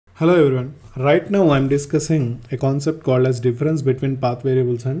Hello everyone. Right now I'm discussing a concept called as difference between path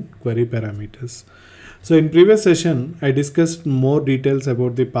variables and query parameters. So in previous session I discussed more details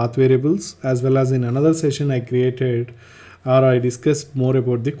about the path variables, as well as in another session I discussed more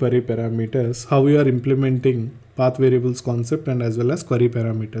about the query parameters, how we are implementing path variables concept and as well as query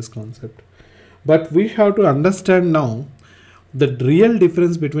parameters concept. But we have to understand now the real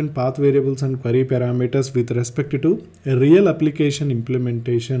difference between path variables and query parameters with respect to a real application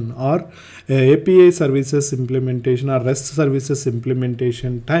implementation or a API services implementation or REST services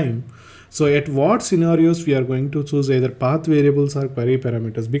implementation time. So at what scenarios we are going to choose either path variables or query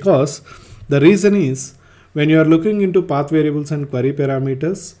parameters, because the reason is when you are looking into path variables and query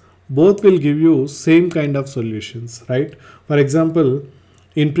parameters, both will give you same kind of solutions, right? For example,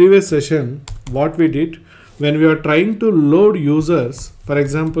 in previous session, what we did, when we are trying to load users, for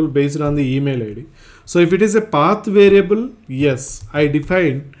example, based on the email ID. So if it is a path variable, yes, I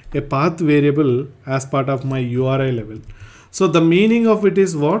define a path variable as part of my URI level. So the meaning of it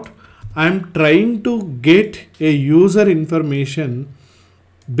is what? I'm trying to get a user information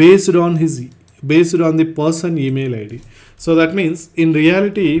based on the person email ID. So that means in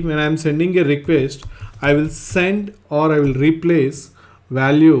reality, when I'm sending a request, I will send or I will replace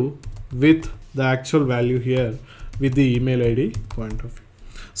value with the actual value here with the email ID point of view.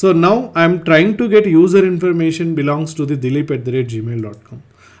 So now I'm trying to get user information belongs to the dilip@gmail.com,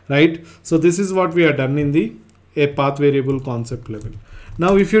 right? So this is what we have done in the a path variable concept level.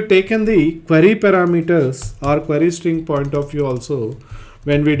 Now if you taken the query parameters or query string point of view also,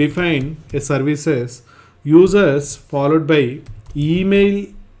 when we define a services users followed by email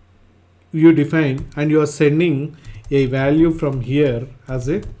you define, and you are sending a value from here as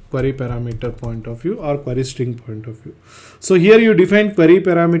a query parameter point of view or query string point of view. So here you define query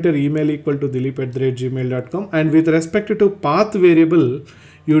parameter email equal to dilip@gmail.com, and with respect to path variable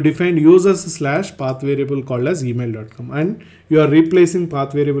you define users / path variable called as email.com, and you are replacing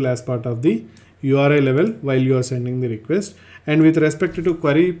path variable as part of the URI level while you are sending the request. And with respect to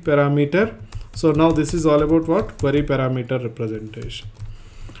query parameter, so now this is all about what? Query parameter representation.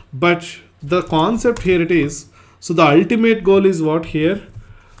 But the concept here it is, so the ultimate goal is what here?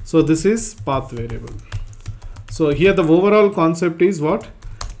 So this is path variable. So here the overall concept is what?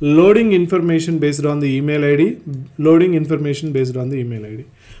 Loading information based on the email ID, loading information based on the email ID.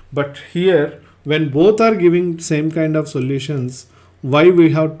 But here when both are giving same kind of solutions, why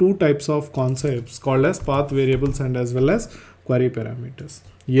we have two types of concepts called as path variables and as well as query parameters?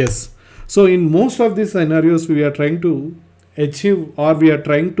 Yes. So in most of these scenarios we are trying to achieve, or we are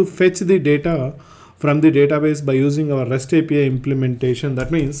trying to fetch the data from the database by using our REST API implementation.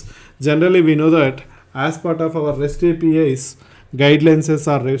 That means generally we know that as part of our REST APIs guidelines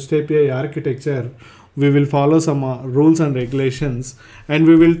or REST API architecture, we will follow some rules and regulations, and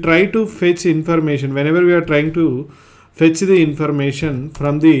we will try to fetch information whenever we are trying to fetch the information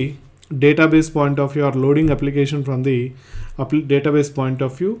from the database point of view or loading application from the database point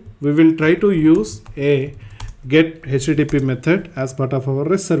of view. We will try to use a get HTTP method as part of our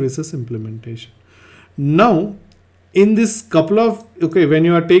REST services implementation. Now in this couple of, when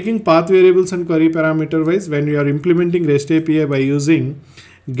you are taking path variables and query parameter wise, when you are implementing REST API by using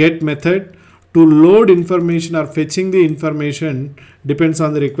get method to load information or fetching the information, depends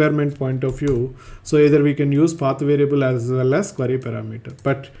on the requirement point of view. So either we can use path variable as well as query parameter.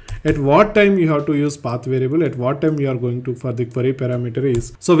 But at what time you have to use path variable, at what time you are going to for the query parameter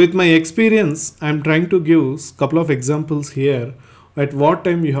is. So with my experience, I'm trying to give couple of examples here. At what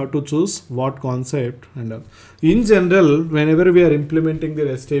time you have to choose what concept, and in general whenever we are implementing the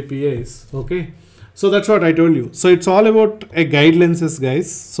REST APIs, so that's what I told you. So it's all about a guidelines, guys.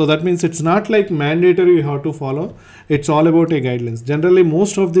 So that means it's not like mandatory you have to follow, it's all about a guidelines. Generally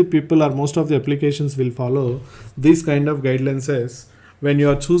most of the people or most of the applications will follow these kind of guidelines when you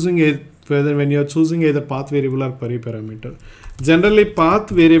are choosing either path variable or query parameter. Generally path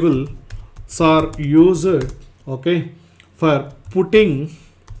variables are used for putting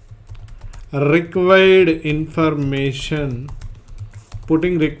required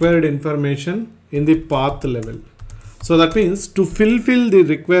information in the path level. So that means to fulfill the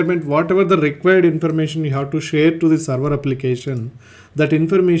requirement, whatever the required information you have to share to the server application, that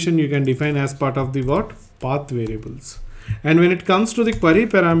information you can define as part of the what? Path variables. And when it comes to the query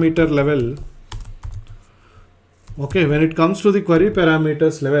parameter level, when it comes to the query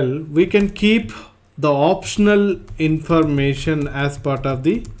parameters level, we can keep the optional information as part of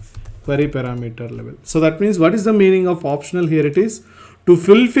the query parameter level. So that means what is the meaning of optional here? It is to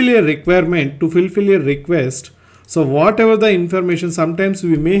fulfill a requirement, to fulfill a request. So whatever the information, sometimes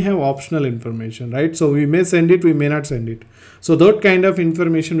we may have optional information, right? So we may send it, we may not send it. So that kind of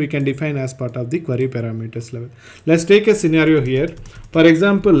information we can define as part of the query parameters level. Let's take a scenario here. For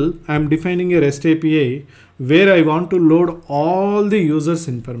example, I'm defining a REST API where I want to load all the users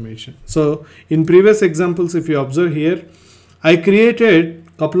information. So in previous examples, if you observe here, I created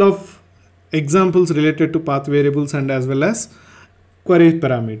a couple of examples related to path variables and as well as query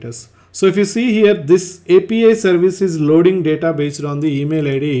parameters. So if you see here, this API service is loading data based on the email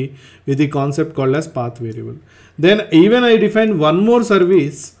ID with the concept called as path variable. Then even I defined one more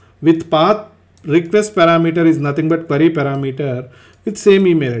service with path request parameter is nothing but query parameter with same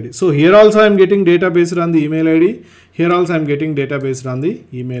email ID. So here also I'm getting data based on the email ID. Here also I'm getting data based on the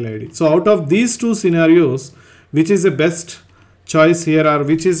email ID. So out of these two scenarios, which is the best choice here, or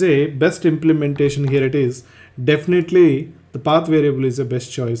which is a best implementation here, it is definitely the path variable is the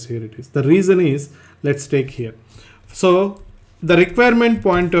best choice here it is. The reason is, let's take here. So the requirement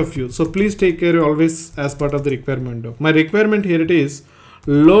point of view. So please take care always as part of the requirement of my requirement here it is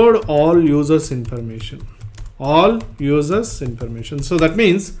load all users information. All users information. So that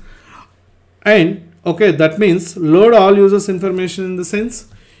means, and okay, that means load all users information in the sense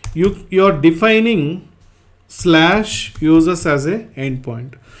you're defining / users as a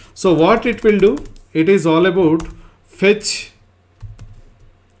endpoint. So what it will do, it is all about fetch.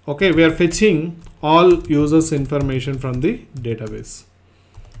 Okay, we are fetching all users information from the database.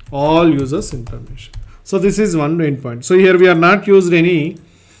 All users information. So this is one endpoint. So here we are not used any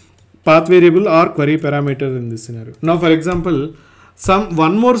path variable or query parameter in this scenario. Now for example,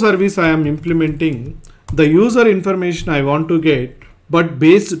 one more service I am implementing, the user information I want to get, but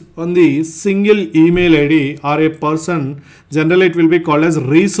based on the single email ID or a person, generally it will be called as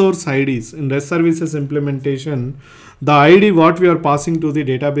resource IDs. In REST services implementation, the ID what we are passing to the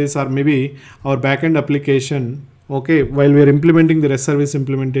database or maybe our backend application, okay, while we are implementing the REST service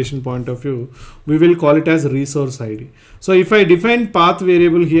implementation point of view, we will call it as resource ID. So if I define path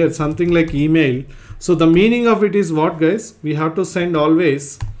variable here, something like email, so the meaning of it is what, guys? We have to send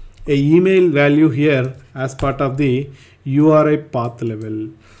always a email value here as part of the URI path level.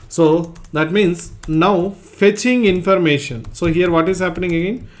 So that means now fetching information. So here what is happening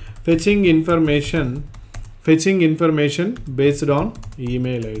again? Fetching information based on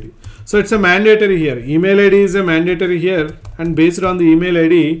email ID. So it's a mandatory here. Email ID is a mandatory here, and based on the email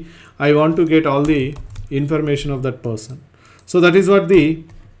ID, I want to get all the information of that person. So that is what the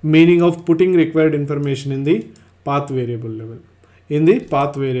meaning of putting required information in the path variable level. In the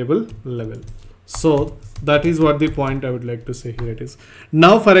path variable level. So that is what the point I would like to say here it is.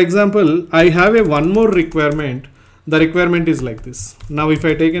 Now for example, I have a one more requirement. The requirement is like this. Now if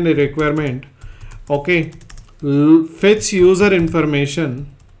I take in a requirement, okay, fetch user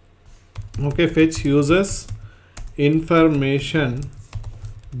information, okay, fetch users information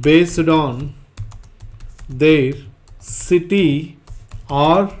based on their city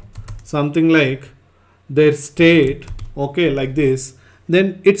or something like their state, okay, like this,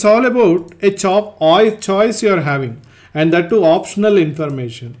 then it's all about a choice you are having, and that too optional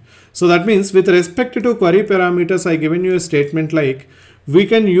information. So that means with respect to query parameters, I given you a statement like we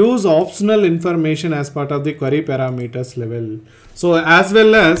can use optional information as part of the query parameters level. So as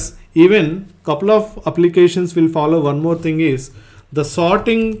well as even couple of applications will follow. One more thing is the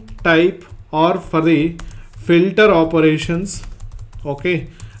sorting type or for the filter operations, okay,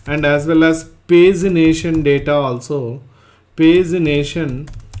 and as well as pagination data also. Pagination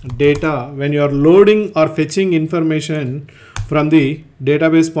data, when you are loading or fetching information from the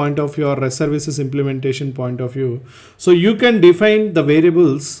database point of view or REST services implementation point of view. So you can define the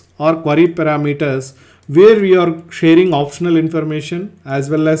variables or query parameters where we are sharing optional information as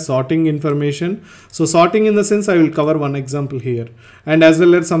well as sorting information. So sorting in the sense I will cover one example here, and as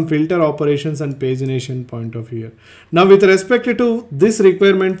well as some filter operations and pagination point of view. Now with respect to this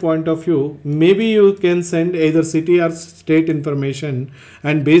requirement point of view, maybe you can send either city or state information,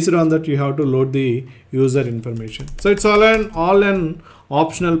 and based on that you have to load the user information. So it's all an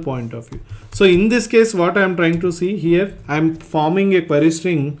optional point of view. So in this case, what I am trying to see here, I am forming a query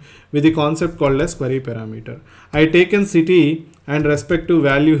string with the concept called as query parameter. I taken city and respect to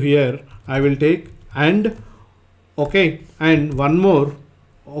value here I will take, and okay, and one more,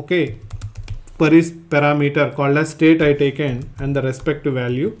 okay, query parameter called as state I taken, and the respect to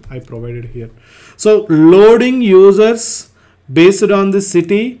value I provided here. So loading users based on the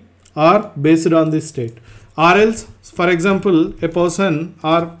city or based on the state, or else for example a person,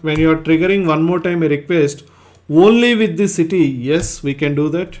 or when you are triggering one more time a request only with the city, yes, we can do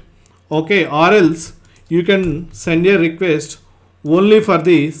that. Okay, or else you can send a request only for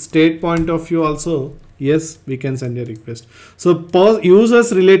the state point of view also, Yes, we can send a request. So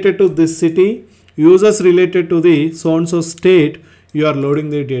users related to this city, users related to the so and so state, you are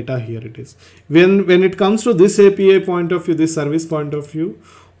loading the data. Here it is. When it comes to this API point of view, this service point of view,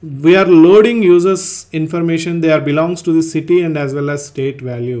 we are loading users information. They are belongs to the city and as well as state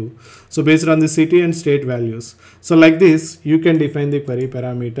value. So based on the city and state values. So like this, you can define the query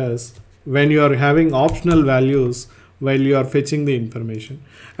parameters when you are having optional values while you are fetching the information.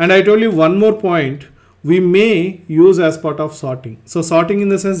 And I told you one more point we may use as part of sorting. So sorting in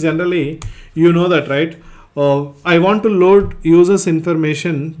the sense, generally, you know that, right? I want to load users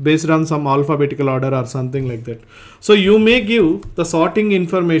information based on some alphabetical order or something like that. So you may give the sorting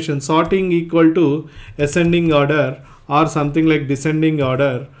information, sorting equal to ascending order or something like descending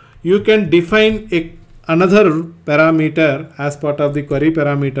order. You can define another parameter as part of the query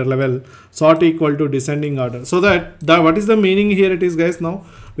parameter level, sort equal to descending order. So that what is the meaning here it is, guys? Now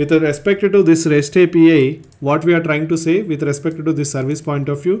with respect to this REST API, what we are trying to say with respect to this service point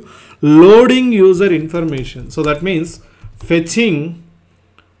of view, loading user information. So that means fetching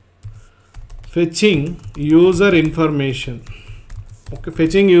user information. Okay,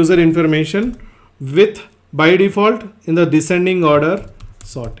 fetching user information with by default in the descending order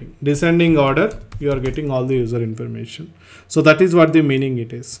sorting. Descending order, you are getting all the user information. So that is what the meaning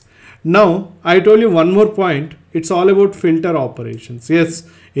it is. Now I told you one more point. It's all about filter operations. Yes,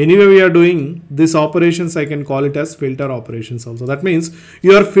 anyway we are doing this operations, I can call it as filter operations also. That means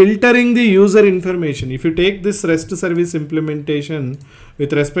you are filtering the user information. If you take this REST service implementation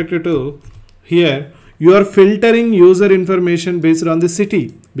with respect to here, you are filtering user information based on the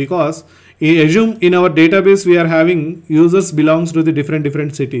city, because assume in our database we are having users belongs to the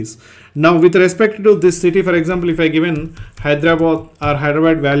different cities. Now with respect to this city, for example, if I given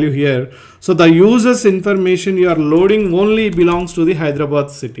Hyderabad value here, so the users information you are loading only belongs to the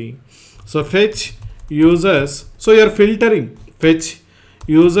Hyderabad city. So fetch users, so you are filtering fetch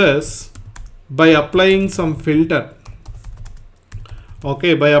users by applying some filter.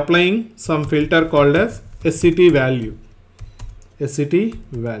 Okay, by applying some filter called as a city value.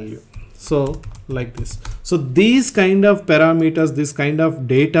 So like this. So these kind of parameters, this kind of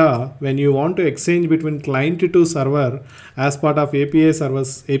data, when you want to exchange between client to server as part of API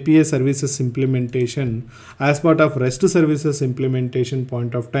services implementation, as part of REST services implementation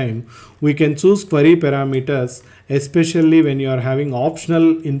point of time, we can choose query parameters, especially when you are having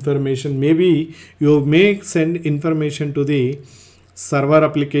optional information. Maybe you may send information to the server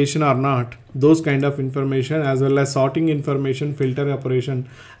application or not, those kind of information, as well as sorting information, filter operation,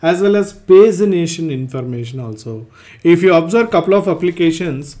 as well as pagination information also. If you observe couple of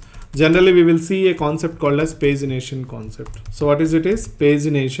applications, generally we will see a concept called as pagination concept. So what is it is?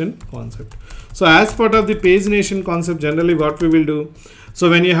 Pagination concept. So as part of the pagination concept, generally what we will do, so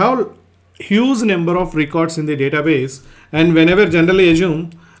when you have huge number of records in the database, and whenever generally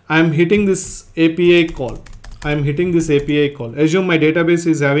assume I am hitting this API call, assume my database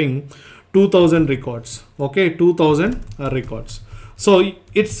is having 2000 records. Okay, 2000 records. So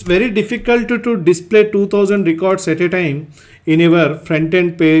it's very difficult to display 2000 records at a time in your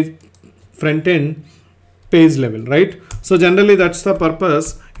front-end page level, right? So generally that's the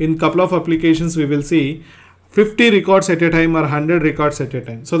purpose. In couple of applications we will see 50 records at a time or 100 records at a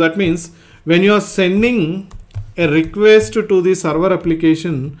time. So that means when you are sending a request to the server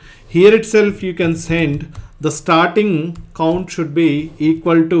application, here itself you can send the starting count should be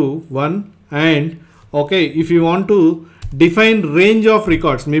equal to 1, and okay, if you want to define range of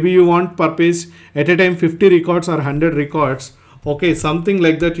records, maybe you want per page at a time 50 records or 100 records, okay, something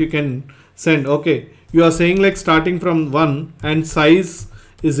like that you can send. Okay, you are saying like starting from 1 and size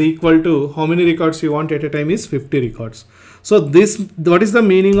is equal to how many records you want at a time is 50 records. So this, what is the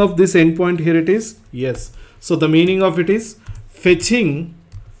meaning of this endpoint here it is? Yes, so the meaning of it is fetching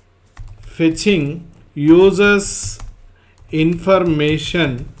users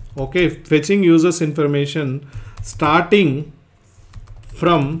information. Okay, fetching users information starting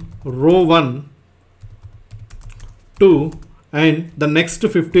from row 1 to and the next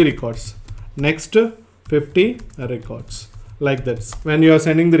 50 records, like that when you are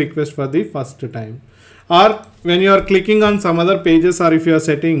sending the request for the first time, or when you are clicking on some other pages, or if you are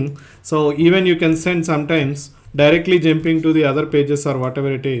setting, so even you can send sometimes directly jumping to the other pages or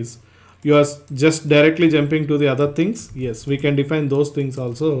whatever it is, you are just directly jumping to the other things. Yes, we can define those things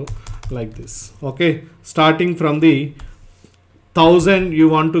also like this. Okay, starting from the 1000 you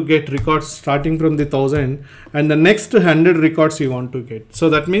want to get records starting from the 1000, and the next 100 records you want to get. So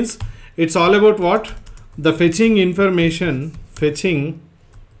that means it's all about what? The fetching information, fetching,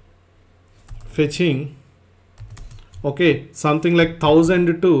 okay, something like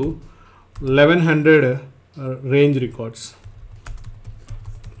 1000 to 1100 range records.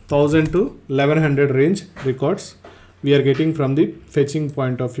 1000 to 1100 range records we are getting from the fetching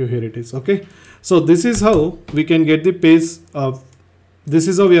point of view. Here it is. Okay, so this is how we can get the page of, this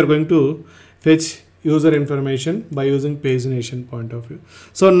is how we are going to fetch user information by using pagination point of view.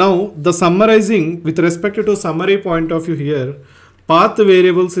 So now the summarizing with respect to summary point of view here, path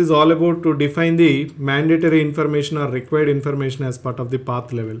variables is all about to define the mandatory information or required information as part of the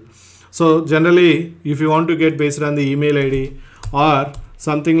path level. So generally if you want to get based on the email ID or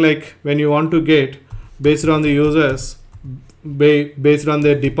something like when you want to get based on the users based on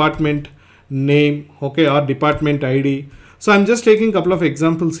their department name, okay, or department ID. So I'm just taking a couple of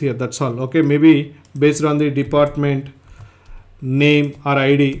examples here, that's all. Okay, maybe based on the department name or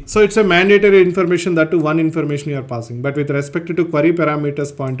ID. So it's a mandatory information, that to one information you are passing. But with respect to query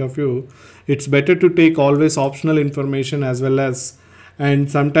parameters point of view, it's better to take always optional information as well as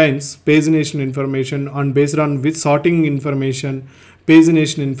and sometimes pagination information on based on which sorting information,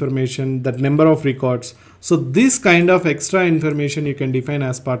 pagination information, that number of records. So this kind of extra information you can define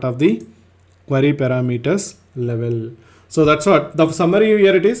as part of the query parameters level. So that's what the summary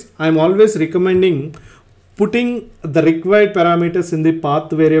here it is. I'm always recommending putting the required parameters in the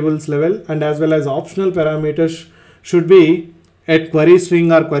path variables level and as well as optional parameters should be at query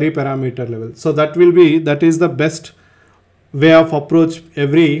string or query parameter level. So that is the best way of approach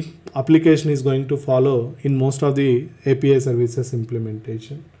every application is going to follow in most of the API services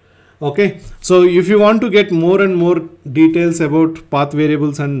implementation. Okay, so if you want to get more and more details about path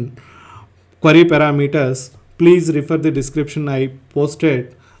variables and query parameters, please refer the description. I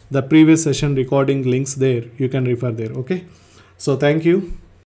posted the previous session recording links there. You can refer there. Okay, so thank you.